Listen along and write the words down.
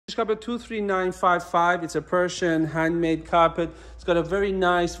Carpet 23955. It's a Persian handmade carpet. It's got a very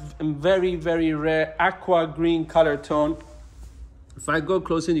nice and very, very rare aqua green color tone. If I go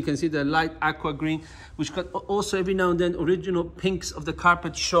close in, you can see the light aqua green, which got also every now and then original pinks of the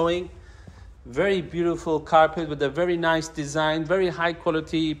carpet showing. Very beautiful carpet with a very nice design, very high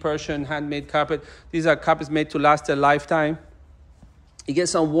quality Persian handmade carpet. These are carpets made to last a lifetime. You get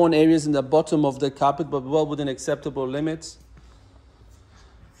some worn areas in the bottom of the carpet, but well within acceptable limits.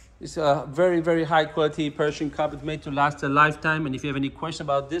 It's a very, very high quality Persian carpet made to last a lifetime. And if you have any question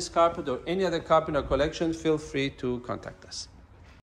about this carpet or any other carpet in our collection, feel free to contact us.